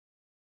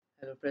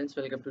Hello friends,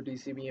 welcome to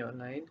DCB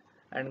Online,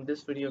 and in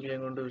this video we are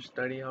going to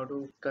study how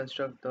to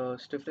construct the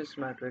stiffness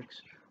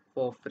matrix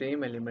for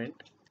frame element,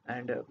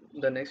 and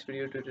the next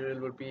video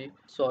tutorial would be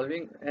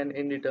solving an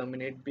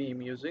indeterminate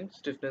beam using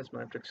stiffness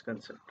matrix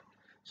concept.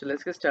 So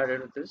let's get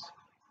started with this.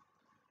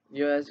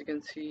 Here as you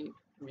can see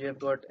we have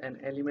got an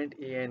element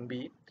A and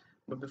B,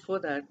 but before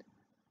that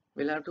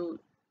we'll have to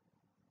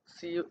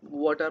see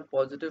what are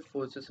positive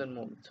forces and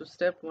moments. So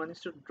step 1 is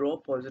to draw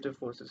positive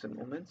forces and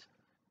moments.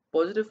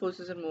 Positive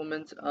forces and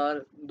moments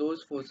are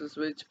those forces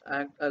which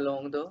act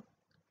along the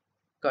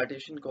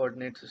Cartesian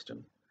coordinate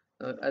system.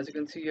 As you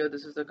can see here,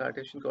 this is the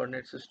Cartesian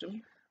coordinate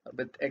system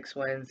with x,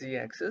 y, and z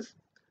axis,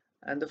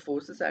 and the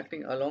forces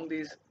acting along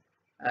these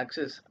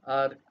axes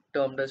are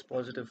termed as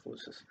positive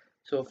forces.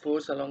 So a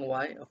force along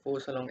y, a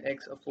force along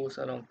x, a force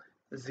along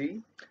z,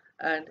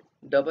 and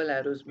double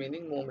arrows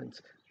meaning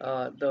moments.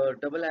 The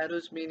double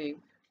arrows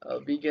meaning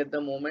we get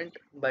the moment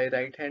by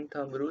right hand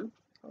thumb rule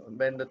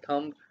when the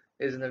thumb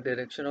is in the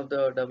direction of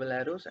the double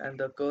arrows and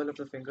the curl of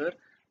the finger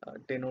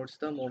denotes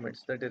the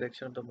moments, the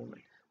direction of the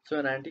moment. So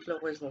an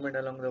anti-clockwise movement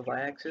along the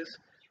y-axis,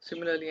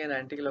 similarly an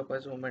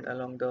anti-clockwise movement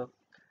along the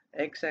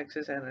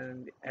x-axis and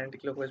an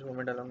anti-clockwise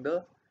movement along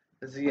the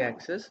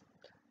z-axis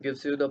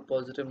gives you the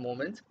positive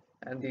moments,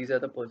 and these are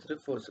the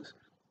positive forces.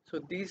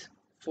 So these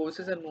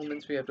forces and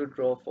moments we have to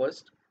draw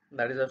first.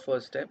 That is our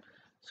first step.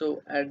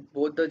 So at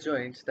both the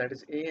joints, that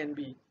is A and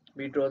B,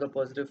 we draw the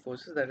positive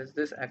forces, that is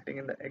this acting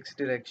in the x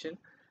direction,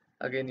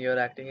 again you're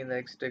acting in the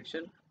x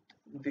direction,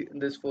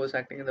 this force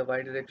acting in the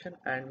y direction,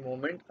 and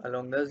moment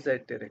along the z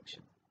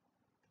direction.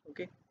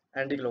 Okay,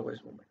 anti-clockwise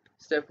movement.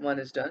 Step 1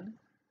 is done.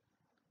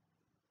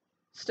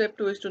 Step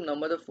 2 is to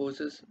number the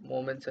forces,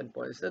 moments, and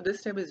points. So this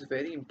step is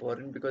very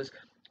important because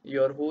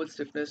your whole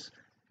stiffness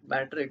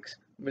matrix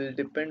will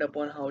depend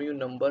upon how you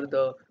number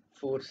the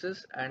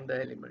forces and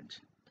the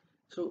elements.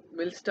 So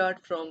we'll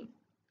start from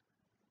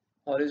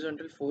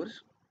horizontal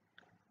force,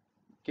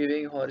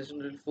 giving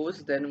horizontal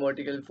force, then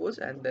vertical force,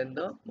 and then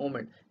the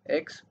moment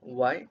x,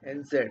 y,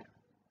 and z.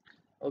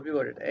 Hope you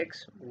got it.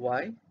 X,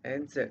 y,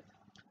 and z.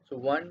 So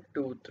 1,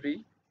 2,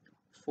 3,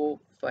 4,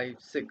 5,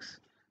 6.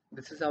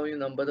 This is how you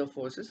number the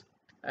forces,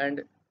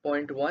 and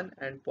point 1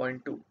 and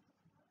point 2,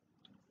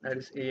 that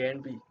is A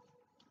and B.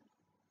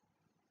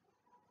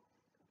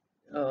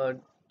 Uh,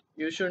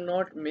 you should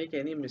not make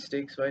any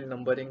mistakes while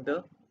numbering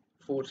the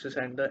forces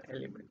and the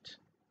elements.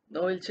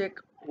 Now we'll check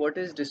what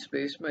is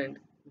displacement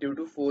due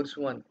to force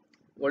 1.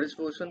 What is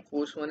force 1?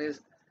 Force 1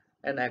 is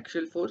an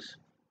axial force,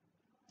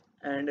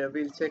 and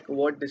we'll check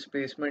what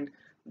displacement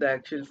the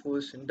axial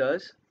force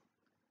does.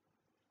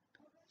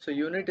 So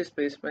unit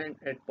displacement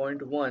at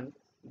point 1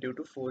 due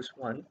to force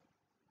 1,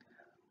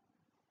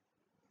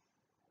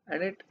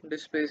 and it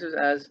displaces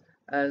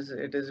as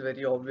it is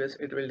very obvious,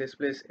 it will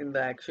displace in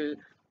the axial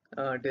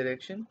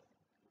direction,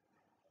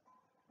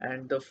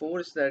 and the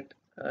force that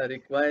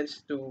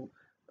requires to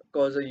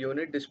cause a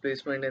unit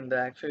displacement in the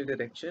axial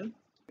direction,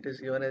 it is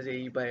given as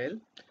AE by L.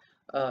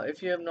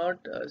 If you have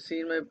not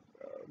seen my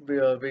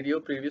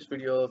previous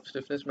video of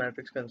stiffness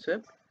matrix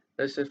concept,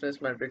 the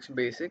stiffness matrix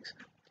basics,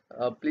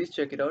 please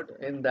check it out.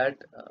 In that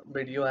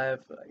video I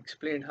have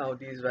explained how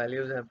these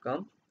values have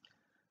come,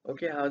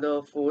 okay, how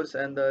the force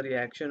and the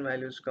reaction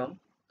values come.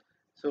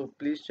 So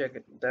please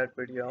check that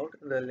video out.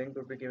 The link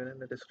will be given in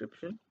the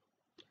description.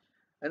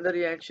 And the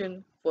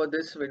reaction for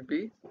this will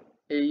be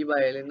AE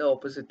by L in the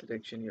opposite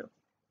direction here.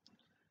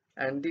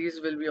 And these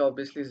will be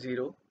obviously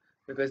zero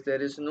because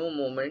there is no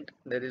moment,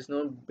 there is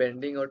no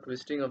bending or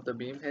twisting of the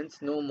beam, hence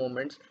no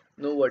moments,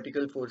 no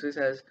vertical forces,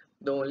 as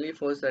the only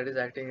force that is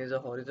acting is a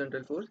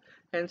horizontal force,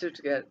 hence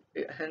it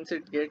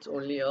gets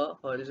only a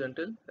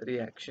horizontal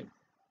reaction.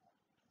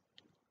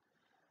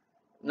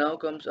 Now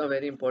comes a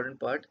very important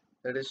part,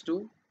 that is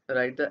to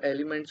write the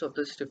elements of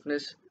the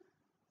stiffness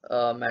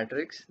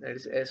matrix, that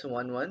is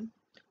S11.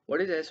 What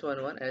is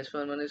S11?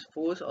 S11 is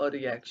force or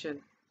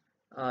reaction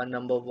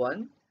number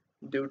 1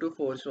 due to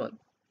force 1.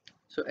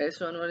 So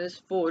S11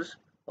 is force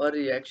or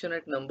reaction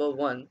at number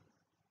 1,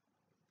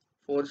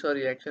 force or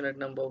reaction at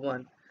number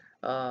 1.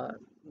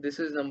 This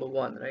is number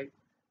 1, right?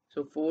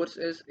 So force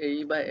is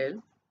AE by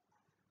L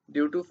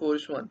due to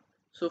force 1.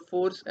 So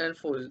force and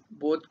force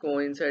both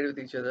coincide with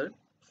each other.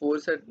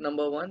 Force at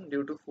number 1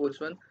 due to force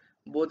 1,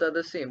 both are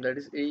the same, that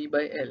is AE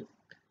by L.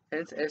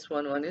 Hence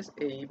S11 is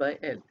AE by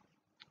L.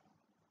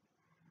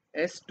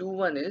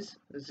 S21 is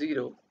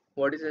 0.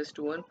 What is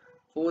S21?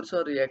 Force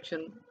or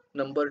reaction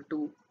number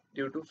 2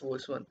 due to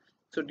force 1.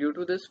 So due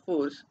to this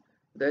force,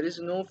 there is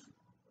no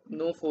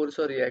force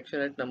or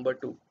reaction at number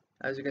 2.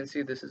 As you can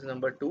see, this is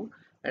number 2,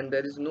 and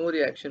there is no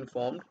reaction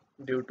formed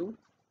due to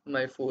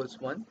my force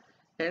 1.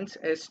 Hence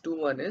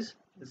S21 is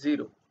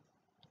 0.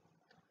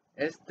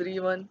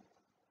 S31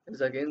 is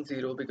again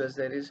 0 because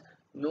there is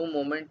no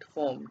moment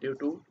formed due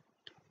to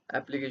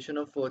application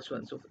of force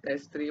 1. So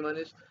S31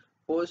 is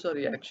force or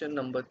reaction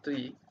number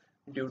 3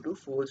 due to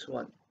force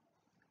 1.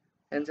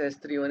 Hence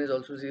S31 is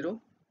also 0.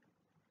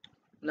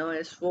 Now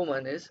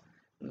S41 is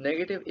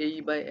negative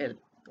AE by L.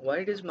 Why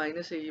it is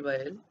minus AE by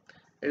L?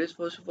 It is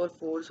first of all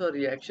force or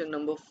reaction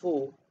number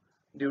 4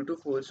 due to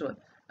force 1.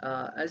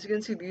 As you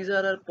can see, these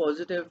are our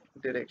positive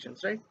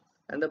directions, right?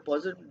 And the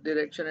positive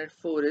direction at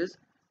 4 is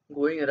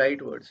going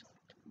rightwards,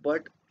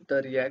 but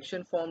the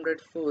reaction formed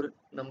at 4,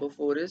 number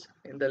 4, is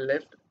in the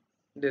left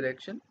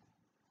direction.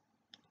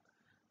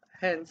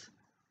 Hence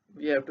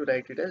we have to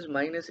write it as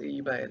minus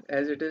AE by L,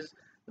 as it is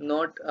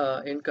not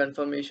in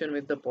conformation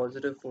with the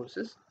positive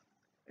forces.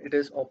 It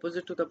is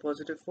opposite to the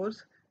positive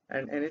force,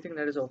 and anything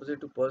that is opposite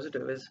to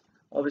positive is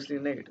obviously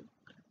negative.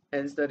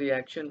 Hence the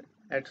reaction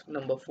at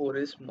number 4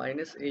 is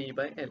minus AE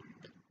by L.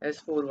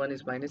 S41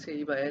 is minus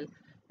AE by L.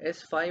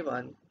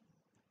 S51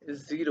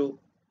 is 0,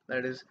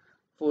 that is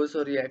force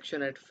or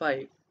reaction at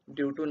 5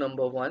 due to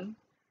number 1,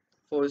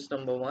 force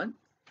number 1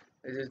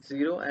 is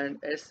 0,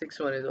 and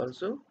S61 is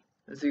also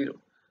 0,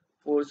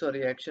 force or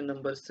reaction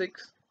number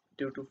 6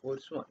 due to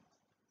force 1.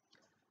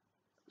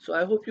 So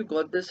I hope you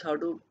got this, how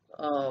to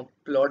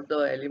plot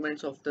the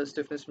elements of the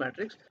stiffness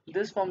matrix.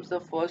 This forms the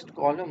first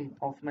column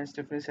of my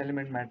stiffness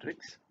element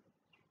matrix.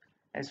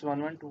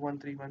 S11, 21,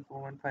 31,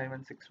 41,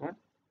 51, 61.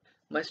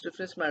 My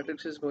stiffness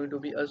matrix is going to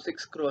be a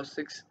 6 cross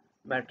 6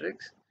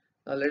 matrix.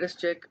 Now let us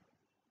check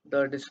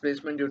the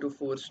displacement due to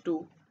force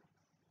 2.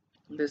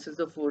 This is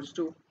the force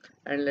 2,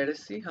 and let us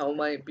see how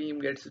my beam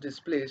gets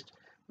displaced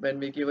when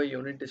we give a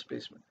unit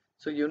displacement.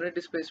 So unit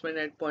displacement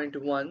at point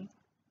 1,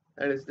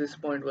 that is this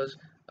point was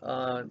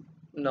uh,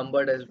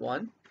 numbered as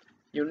 1.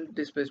 Unit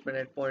displacement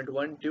at point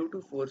 1 due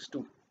to force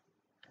 2.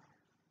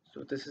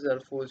 So this is our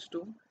force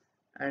 2,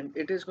 and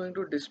it is going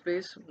to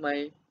displace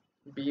my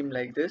beam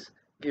like this,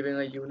 giving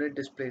a unit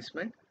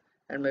displacement,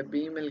 and my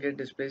beam will get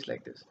displaced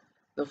like this.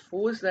 The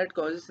force that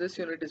causes this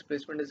unit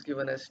displacement is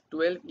given as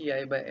 12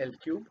 EI by L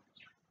cube,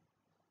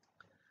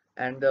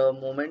 and the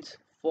moments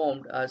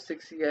formed are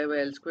 6 EI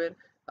by L square,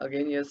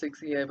 again here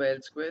 6 EI by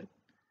L square,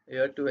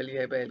 here 12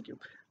 EI by L cube.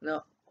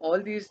 Now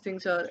all these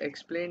things are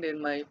explained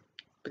in my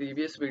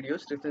previous video,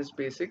 stiffness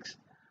basics,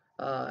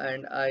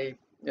 and I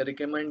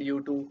recommend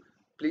you to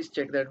please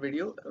check that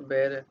video,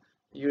 where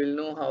you will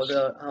know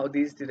how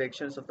these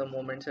directions of the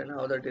moments and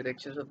how the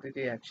directions of the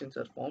reactions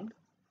are formed,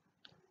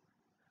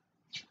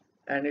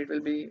 and it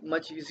will be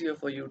much easier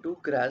for you to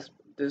grasp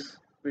this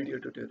video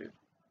tutorial.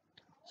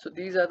 So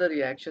these are the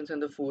reactions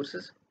and the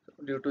forces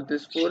due to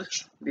this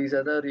force. These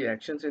are the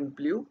reactions in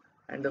blue,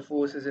 and the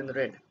force is in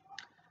red.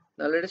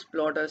 Now let us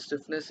plot our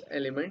stiffness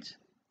elements,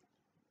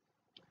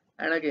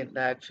 and again the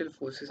actual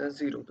forces are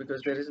 0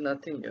 because there is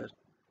nothing here,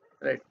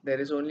 right?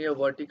 There is only a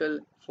vertical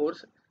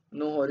force,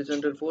 no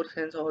horizontal force,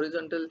 hence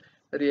horizontal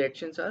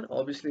reactions are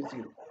obviously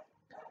 0.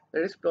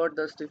 Let us plot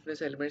the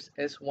stiffness elements.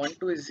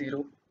 S12 is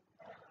 0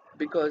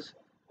 because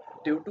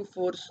due to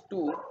force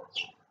 2,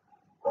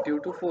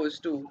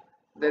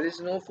 there is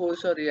no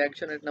force or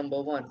reaction at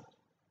number 1.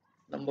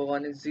 Number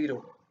 1 is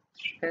 0,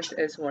 hence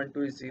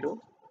S12 is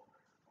 0.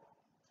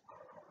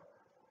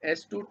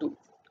 S22,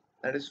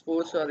 that is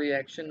force or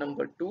reaction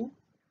number 2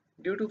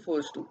 due to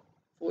force 2.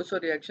 Force or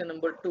reaction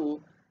number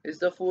 2 is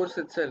the force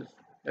itself,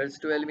 that is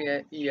 12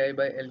 EI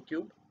by L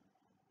cube,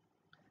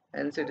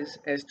 hence it is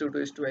S22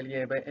 is 12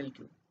 EI by L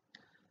cube.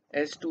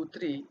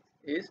 S23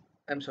 is,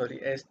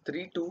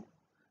 S32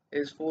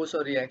 is force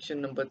or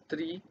reaction number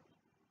 3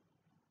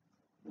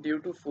 due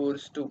to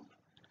force 2.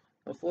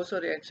 Now force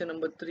or reaction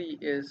number 3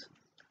 is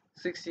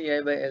 6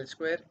 EI by L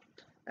square,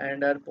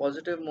 and our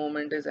positive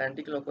moment is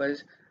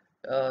anti-clockwise.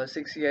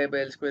 6 EI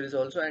by L square is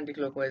also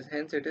anti-clockwise,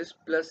 hence it is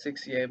plus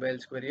 6 EI by L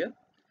square here.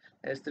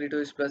 S32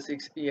 is plus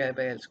 6 EI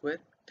by L square.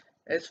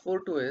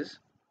 S42 is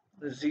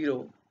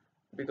 0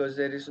 because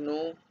there is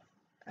no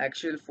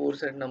actual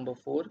force at number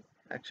 4.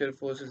 Actual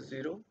force is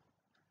 0.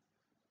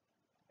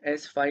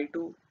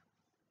 S52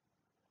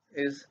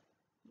 is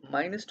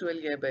minus 12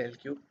 EI by L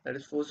cube, that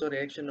is force or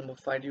reaction number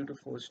 5 due to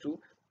force 2.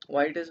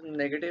 Why it is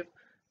negative?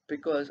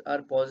 Because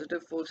our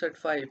positive force at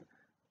 5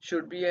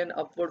 should be an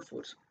upward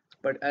force,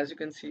 but as you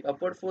can see,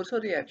 upward force or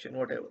reaction,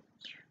 whatever,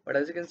 but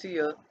as you can see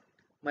here,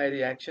 my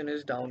reaction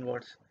is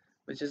downwards,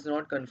 which is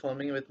not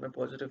conforming with my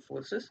positive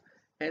forces,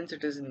 hence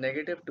it is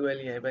negative 12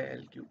 EI by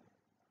L cube.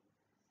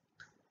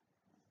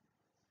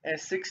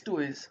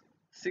 S62 is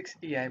 6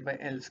 EI by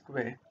L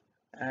square,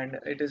 and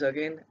it is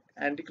again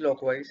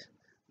anti-clockwise,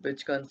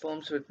 which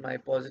conforms with my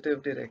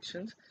positive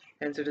directions,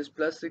 hence it is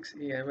plus 6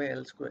 EI by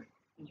L square.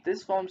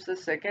 This forms the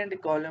second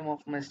column of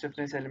my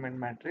stiffness element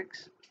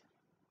matrix.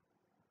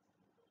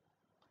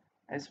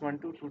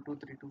 S12, 22,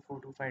 32,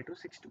 42, 52,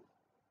 62.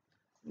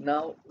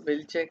 Now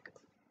we'll check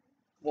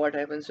what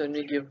happens when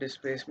we give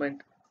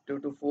displacement due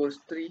to force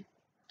 3.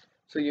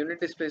 So unit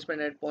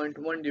displacement at point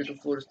 1 due to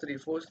force 3.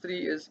 Force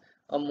 3 is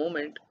a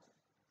moment,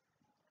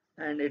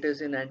 and it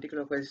is in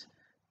anti-clockwise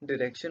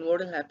direction. What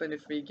will happen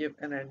if we give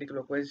an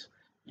anti-clockwise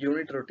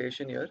unit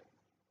rotation here?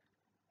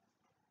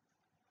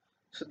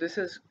 So this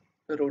is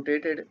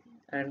rotated,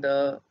 and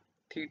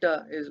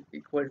theta is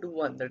equal to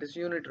 1, that is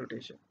unit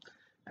rotation,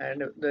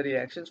 and the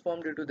reactions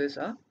formed due to this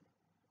are,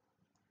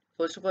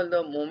 first of all,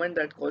 the moment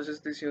that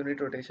causes this unit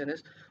rotation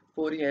is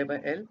 4 EI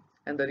by L,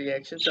 and the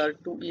reactions are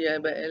 2 EI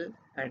by L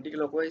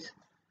anti-clockwise,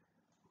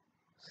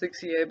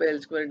 6 EI by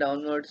L square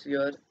downwards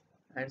here,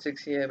 and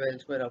 6 EI by L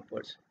square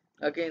upwards.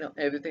 Again,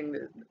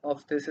 everything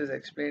of this is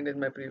explained in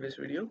my previous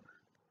video.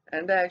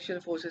 And the axial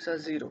forces are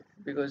zero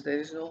because there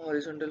is no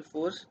horizontal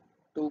force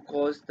to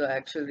cause the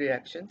axial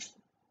reactions,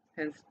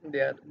 hence they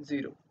are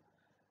zero.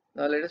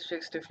 Now let us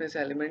check stiffness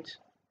elements.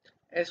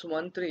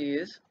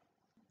 S13 is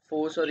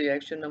force or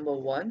reaction number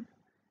 1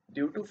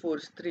 due to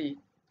force 3.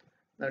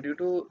 Now due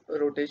to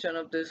rotation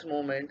of this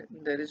moment,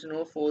 there is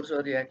no force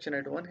or reaction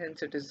at 1,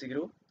 hence it is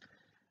 0.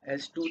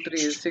 S23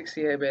 is 6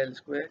 EI by L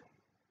square.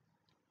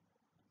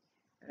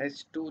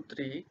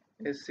 S23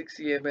 is 6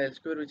 EI by L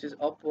square, which is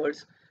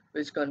upwards,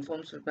 which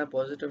conforms with my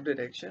positive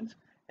directions,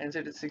 hence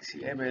it is 6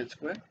 EI by L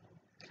square.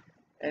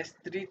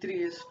 S33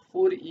 is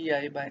 4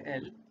 EI by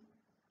L,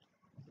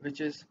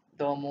 which is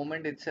the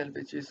moment itself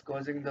which is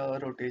causing the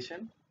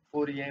rotation,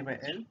 4 EI by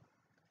L.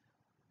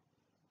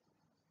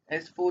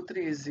 S43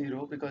 is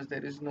 0 because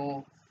there is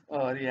no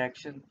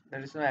reaction,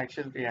 there is no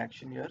actual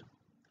reaction here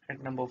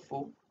at number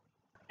 4.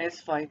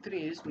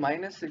 S53 is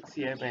minus 6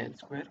 EI by L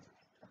square.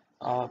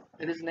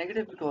 It is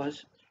negative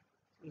because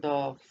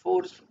the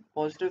force,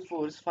 positive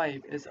force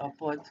 5 is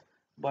upwards,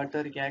 but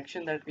the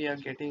reaction that we are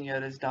getting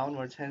here is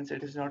downwards, hence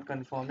it is not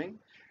conforming.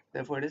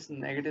 Therefore, it is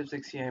negative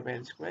 6 EI by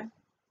L square.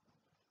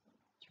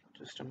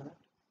 Just a minute.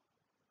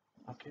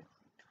 Okay.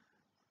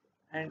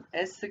 And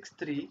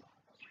S63,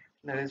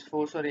 that is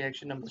force or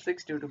reaction number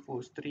 6 due to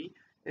force 3,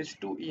 is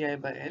 2 EI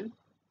by L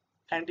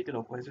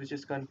anticlockwise, which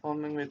is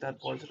conforming with our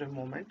positive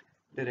moment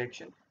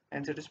direction,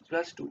 hence it is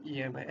plus 2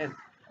 EI by L.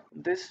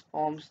 This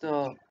forms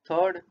the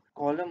third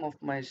column of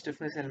my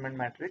stiffness element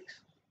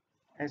matrix,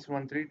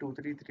 S13,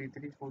 23,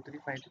 33, 43,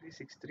 53,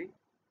 63.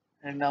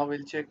 And now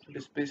we'll check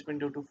displacement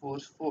due to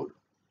force 4.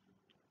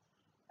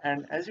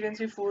 And as you can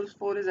see, force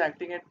 4 is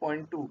acting at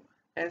point 2,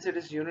 hence it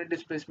is unit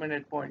displacement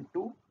at point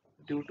 2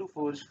 due to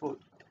force 4.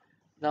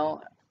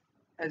 Now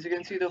as you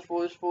can see, the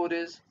force 4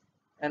 is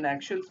an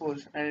actual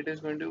force and it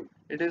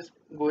is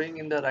going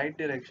in the right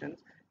direction,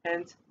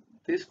 hence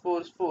this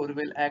force 4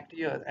 will act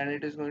here and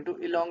it is going to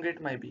elongate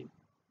my beam.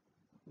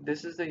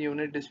 This is the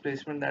unit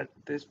displacement that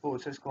this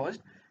force has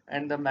caused,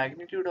 and the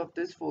magnitude of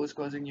this force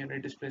causing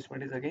unit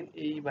displacement is again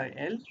AE by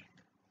L.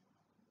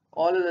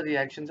 All other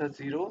reactions are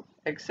 0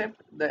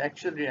 except the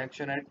actual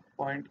reaction at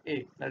point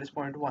A, that is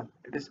point 1.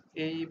 It is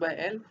AE by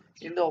L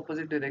in the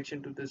opposite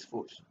direction to this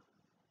force.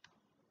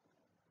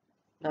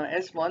 Now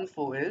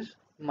S14 is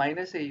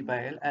minus AE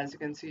by L. As you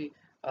can see,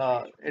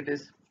 it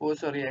is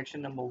force or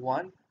reaction number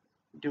 1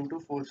 due to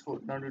force 4.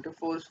 Now due to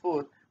force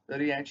 4, the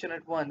reaction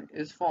at 1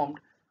 is formed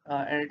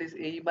and it is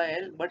AE by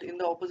L but in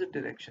the opposite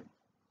direction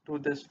to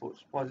this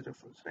force, positive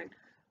force, right?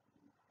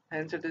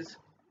 Hence it is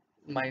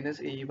minus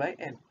AE by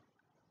L.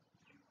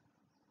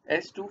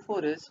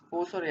 S24 is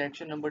force or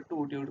reaction number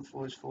 2 due to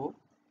force 4,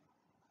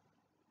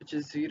 which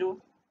is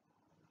 0.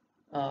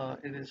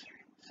 It is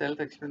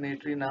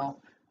self-explanatory now,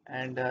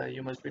 and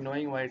you must be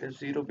knowing why it is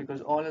 0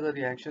 because all other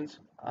reactions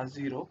are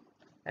 0.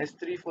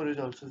 S34 is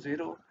also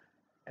 0.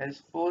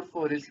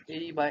 S44 is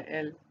AE by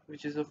L,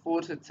 which is the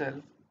force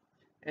itself.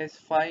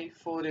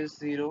 S54 is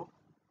 0.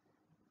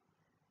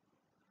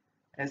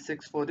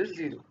 S64 is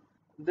 0.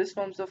 This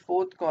forms the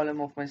fourth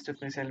column of my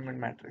stiffness element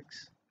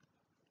matrix.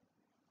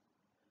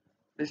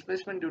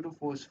 Displacement due to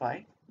force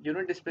 5.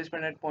 Unit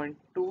displacement at point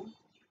 2,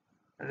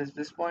 that is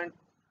this point,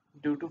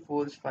 due to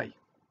force 5.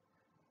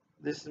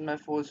 This is my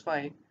force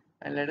 5,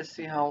 and let us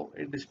see how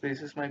it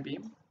displaces my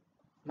beam.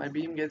 My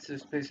beam gets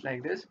displaced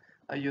like this,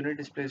 a unit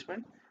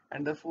displacement,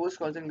 and the force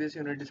causing this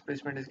unit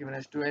displacement is given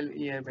as 12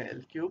 EI by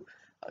L cube.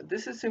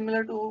 This is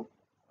similar to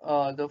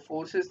the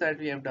forces that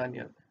we have done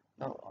here.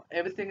 Now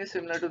everything is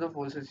similar to the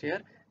forces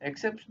here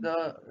except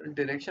the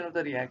direction of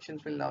the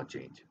reactions will now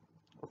change.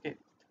 Okay,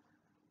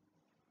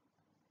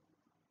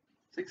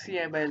 6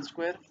 EI by L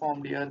square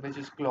formed here, which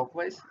is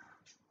clockwise.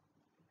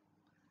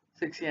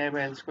 6 EI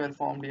by L square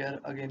formed here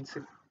again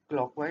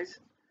clockwise,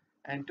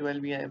 and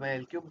 12 EI by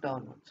L cube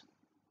downwards,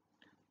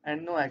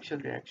 and no actual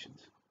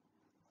reactions.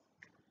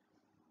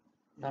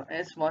 Now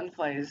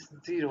S15 is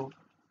 0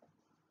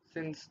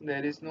 since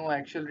there is no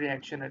actual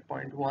reaction at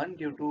point 1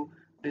 due to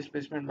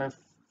displacement by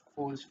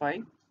force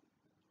 5.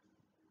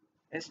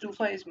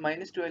 S25 is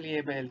minus 12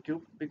 EI by L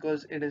cube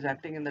because it is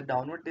acting in the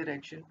downward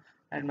direction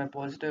and my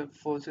positive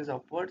force is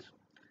upwards,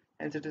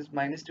 hence it is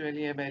minus 12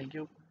 EI by L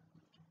cube.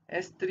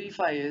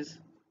 S35 is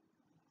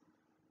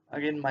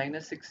again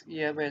minus 6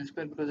 EI by L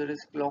square because it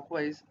is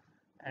clockwise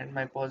and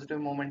my positive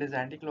moment is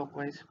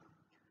anti-clockwise.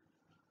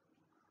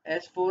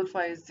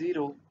 S45 is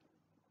 0,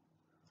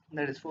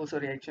 that is force or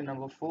reaction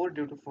number 4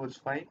 due to force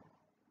 5.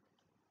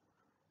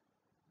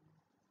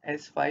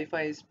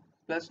 S55 is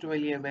plus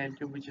 12 EI by L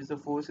cube, which is the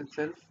force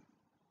itself,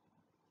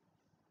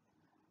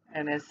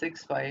 and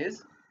S65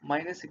 is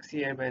minus 6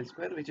 EI by L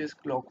square, which is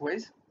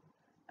clockwise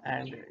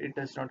and it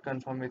does not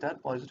conform with our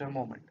positive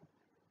moment.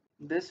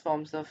 This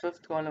forms the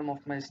fifth column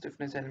of my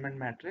stiffness element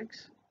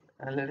matrix.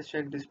 Let us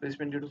check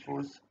displacement due to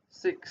force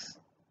 6.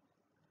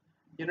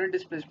 Unit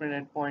displacement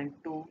at point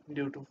 2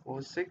 due to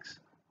force 6.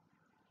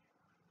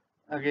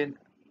 Again,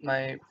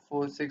 my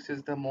force 6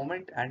 is the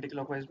moment,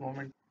 anti-clockwise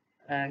moment,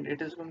 and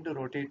it is going to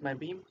rotate my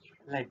beam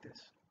like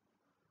this.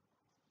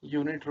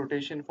 unit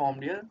rotation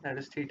formed here, that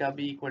is theta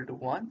b equal to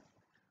 1,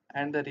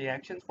 and the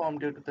reactions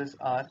formed due to this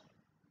are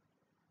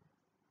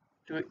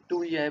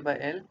 2 ei by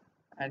L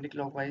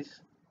anticlockwise,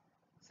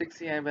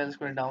 6 ei by L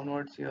square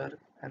downwards here,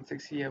 and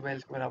 6 ei by L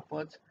square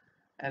upwards,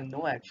 and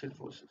no axial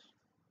forces.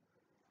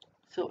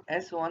 So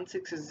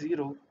S16 is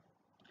 0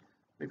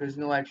 because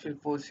no axial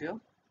force here.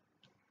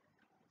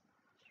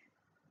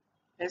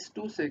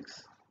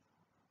 S26,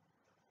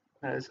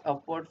 that is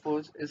upward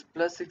force, is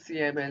plus 6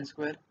 ei by L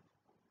square.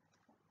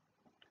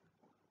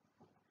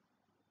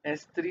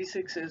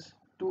 S36 is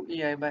 2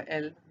 ei by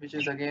L, which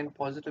is again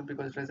positive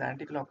because it is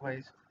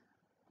anticlockwise.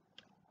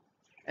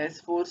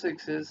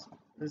 S46 is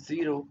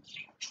 0.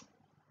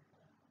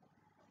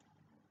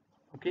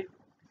 Okay.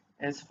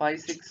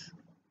 S56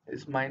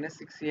 is minus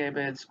 6 ei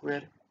by L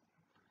square.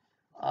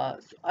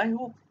 So I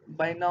hope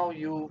by now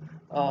you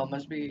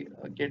must be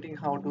getting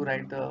how to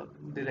write the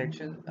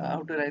direction,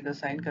 how to write the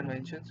sign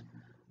conventions.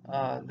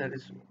 That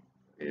is,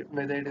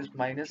 whether it is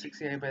minus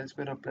 6 ei by L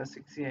square or plus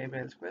 6 ei by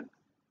L square.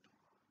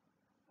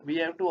 We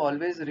have to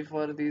always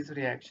refer these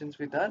reactions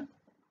with our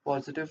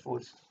positive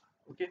force.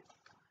 Okay.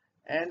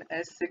 And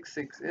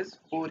S66 is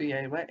 4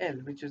 ei by L,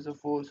 which is the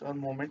force or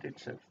moment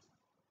itself,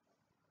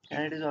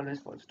 and it is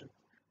always positive.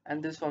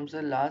 And this forms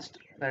the last,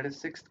 that is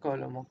sixth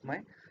column of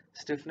my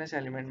stiffness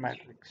element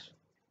matrix.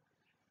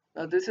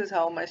 Now this is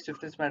how my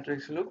stiffness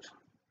matrix looks: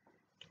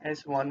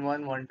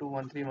 S11, 12,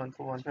 13,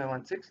 14,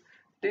 15, 16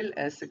 till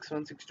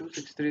S61, 62,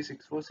 63,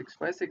 64,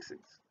 65,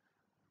 66.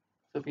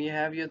 So we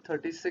have here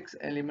 36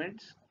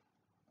 elements,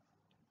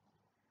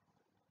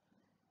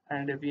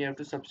 and we have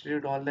to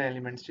substitute all the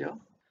elements here.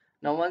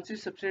 Now once you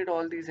substitute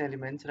all these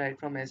elements right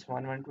from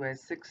S11 to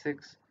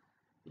S66,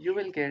 you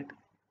will get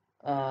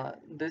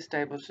this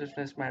type of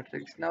stiffness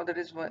matrix. Now that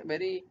is one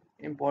very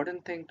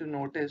important thing to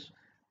notice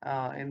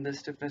in the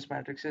stiffness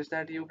matrix is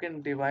that you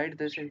can divide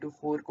this into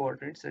four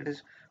quadrants, that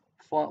is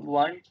for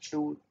 1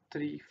 2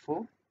 3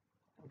 4.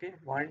 Okay,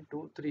 1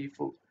 2 3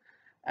 4,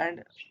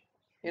 and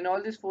in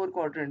all these four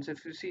quadrants,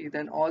 if you see,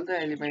 then all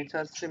the elements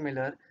are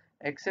similar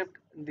except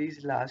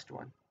these last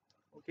one.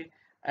 Okay,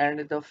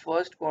 and the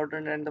first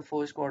quadrant and the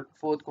fourth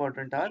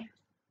quadrant are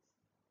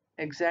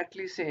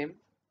exactly same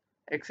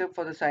except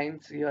for the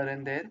signs here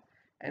and there,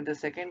 and the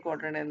second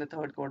quadrant and the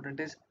third quadrant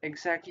is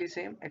exactly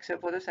same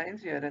except for the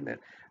signs here and there.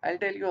 I'll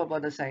tell you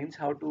about the signs,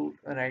 how to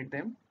write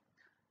them,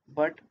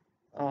 but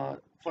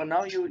for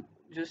now you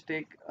just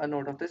take a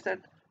note of this, that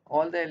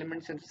all the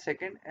elements in the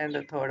second and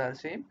the third are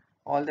same,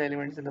 all the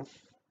elements in the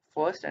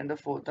first and the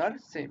fourth are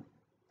same.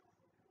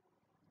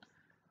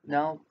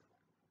 Now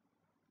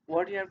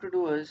what you have to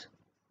do is,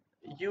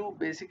 you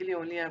basically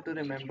only have to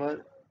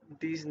remember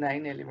these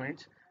 9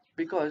 elements,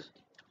 because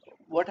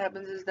what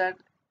happens is that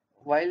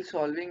while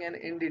solving an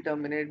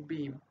indeterminate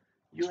beam,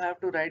 you have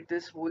to write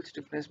this whole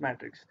stiffness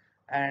matrix,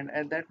 and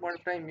at that point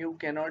of time you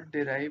cannot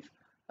derive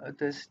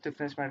this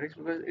stiffness matrix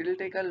because it will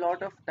take a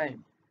lot of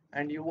time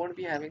and you won't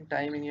be having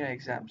time in your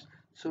exams.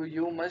 So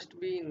you must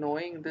be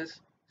knowing this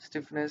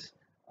stiffness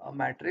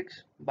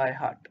matrix by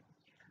heart.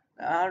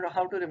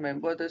 How to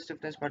remember the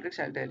stiffness matrix,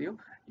 I'll tell you.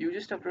 You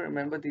just have to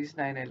remember these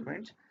 9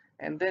 elements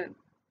and then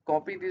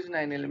copy these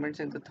 9 elements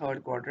in the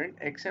third quadrant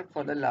except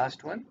for the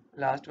last one.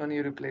 Last one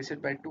you replace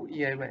it by 2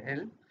 ei by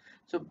L.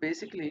 So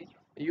basically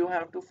you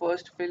have to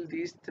first fill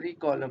these three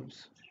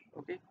columns.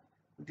 Okay,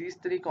 these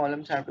three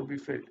columns have to be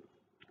filled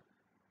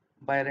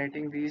by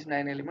writing these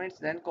 9 elements,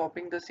 then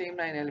copying the same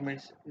 9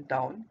 elements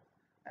down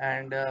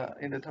and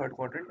in the third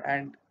quadrant,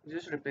 and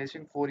just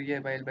replacing 4 ei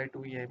by L by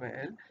 2 ei by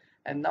L.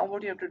 And now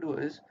what you have to do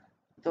is,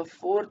 the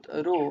fourth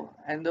row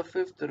and the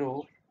fifth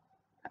row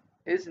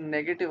is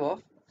negative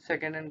of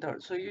second and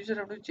third, so you just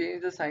have to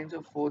change the signs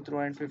of fourth row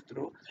and fifth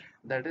row.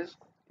 That is,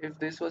 if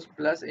this was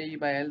plus ae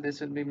by L,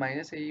 this will be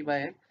minus ae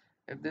by L.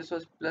 If this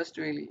was plus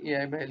 2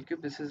 ei by L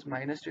cube, this is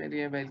minus 2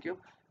 ei by L cube,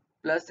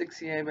 plus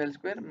 6 ei by L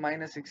square,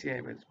 minus 6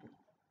 ei by L square.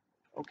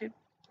 Okay,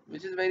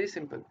 which is very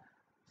simple.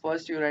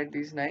 First you write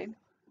these 9,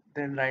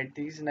 then write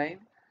these 9,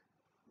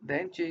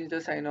 then change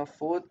the sign of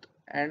fourth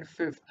and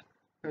fifth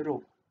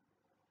row.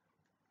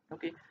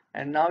 Okay,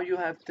 and now you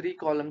have three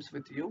columns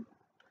with you.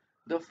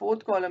 The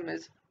fourth column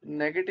is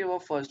negative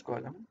of first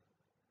column,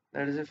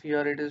 that is, if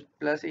here it is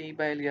plus ae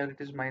by L, here it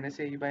is minus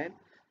ae by L.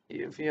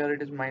 If here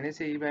it is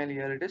minus ae by L,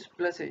 here it is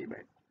plus ae by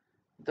L.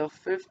 The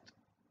fifth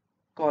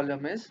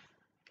column is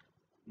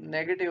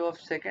negative of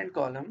second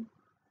column,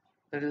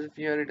 that is, if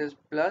here it is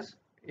plus,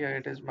 here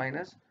it is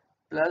minus,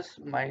 plus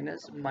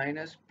minus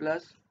minus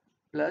plus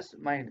plus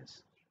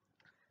minus.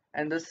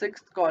 And the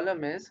sixth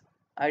column is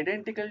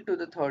identical to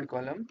the third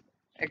column,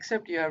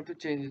 except you have to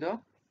change the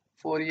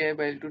 4 ei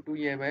by L to 2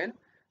 ei by L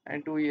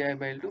and 2 ei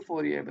by L to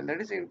 4 ei by L.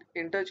 That is,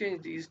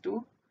 interchange these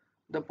two,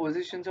 the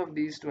positions of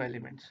these two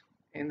elements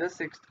in the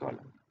sixth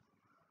column.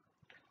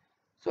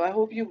 So I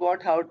hope you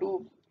got how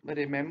to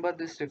remember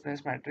this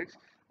stiffness matrix.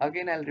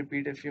 Again, I'll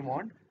repeat if you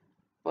want.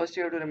 First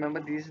you have to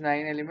remember these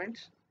 9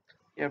 elements.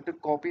 You have to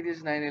copy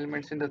these 9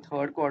 elements in the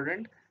third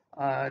quadrant,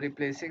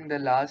 replacing the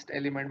last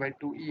element by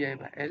 2 ei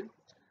by L.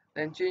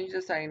 Then change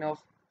the sign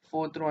of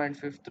fourth row and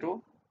fifth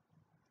row,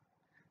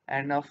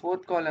 and now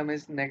fourth column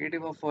is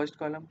negative of first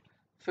column,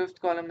 fifth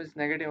column is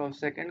negative of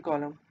second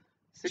column,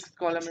 sixth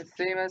column is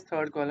same as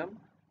third column,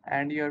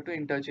 and you have to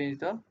interchange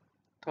the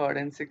third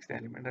and sixth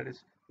element. That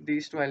is,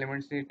 these two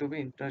elements need to be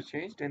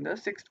interchanged in the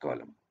sixth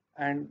column,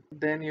 and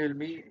then you will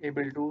be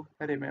able to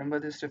remember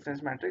this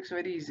stiffness matrix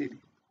very easily.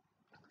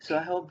 So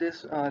I hope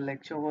this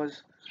lecture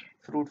was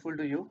fruitful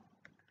to you,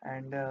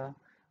 and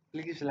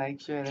please like,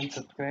 share, and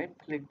subscribe.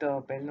 Click the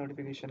bell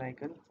notification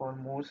icon for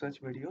more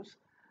such videos.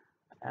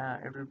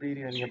 It will be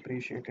really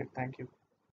appreciated. Thank you.